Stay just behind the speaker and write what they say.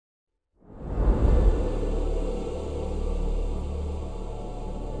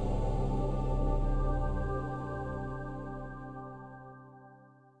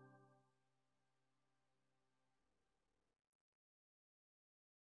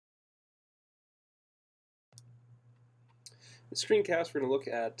This screencast, we're going to look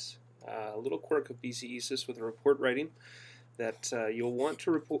at a little quirk of BCeSIS with report writing that you'll want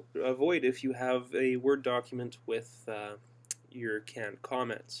to avoid if you have a Word document with your canned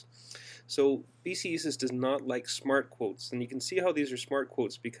comments. So BCeSIS does not like smart quotes, and you can see how these are smart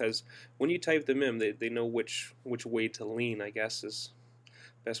quotes because when you type them in, they know which way to lean, I guess is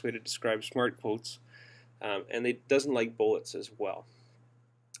the best way to describe smart quotes. And it doesn't like bullets as well.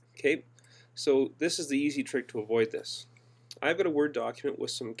 Okay, so this is the easy trick to avoid this. I've got a Word document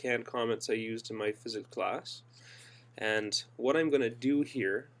with some canned comments I used in my physics class, and what I'm going to do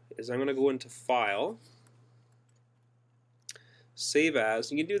here is I'm going to go into File, Save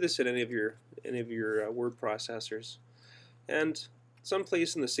As. You can do this in any of your word processors, and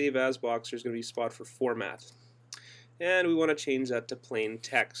someplace in the Save As box there's going to be a spot for Format, and we want to change that to plain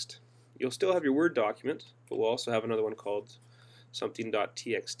text. You'll still have your Word document, but we'll also have another one called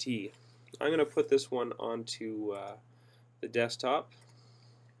something.txt. I'm going to put this one onto the desktop,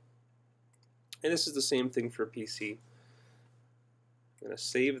 and this is the same thing for a PC. I'm going to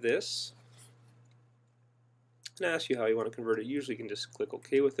save this and ask you how you want to convert it. Usually you can just click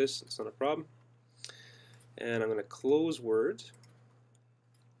OK with this, it's not a problem. And I'm going to close Word,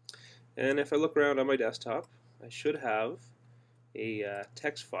 and if I look around on my desktop I should have a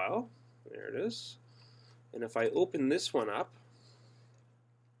text file. There it is. And if I open this one up,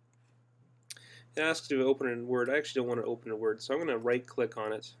 it asks to open it in Word. I actually don't want to open in Word, so I'm going to right click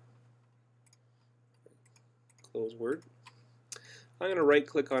on it, close Word. I'm going to right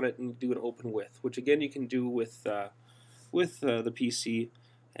click on it and do an open with, which again you can do with the PC.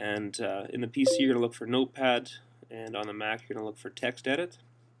 And in the PC you're going to look for Notepad, and on the Mac you're going to look for Text Edit.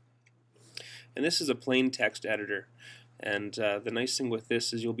 And this is a plain text editor. And the nice thing with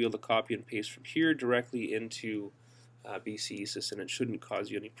this is you'll be able to copy and paste from here directly into BCeSIS, and it shouldn't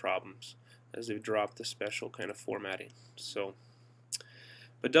cause you any problems as they've dropped the special kind of formatting. So,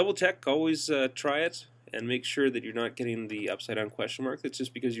 but double check, always try it, and make sure that you're not getting the upside down question mark. That's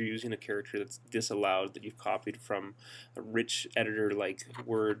just because you're using a character that's disallowed, that you've copied from a rich editor like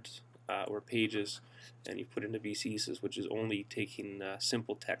Word or Pages, and you put into BCeSIS, which is only taking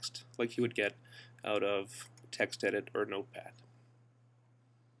simple text like you would get out of Text Edit or Notepad.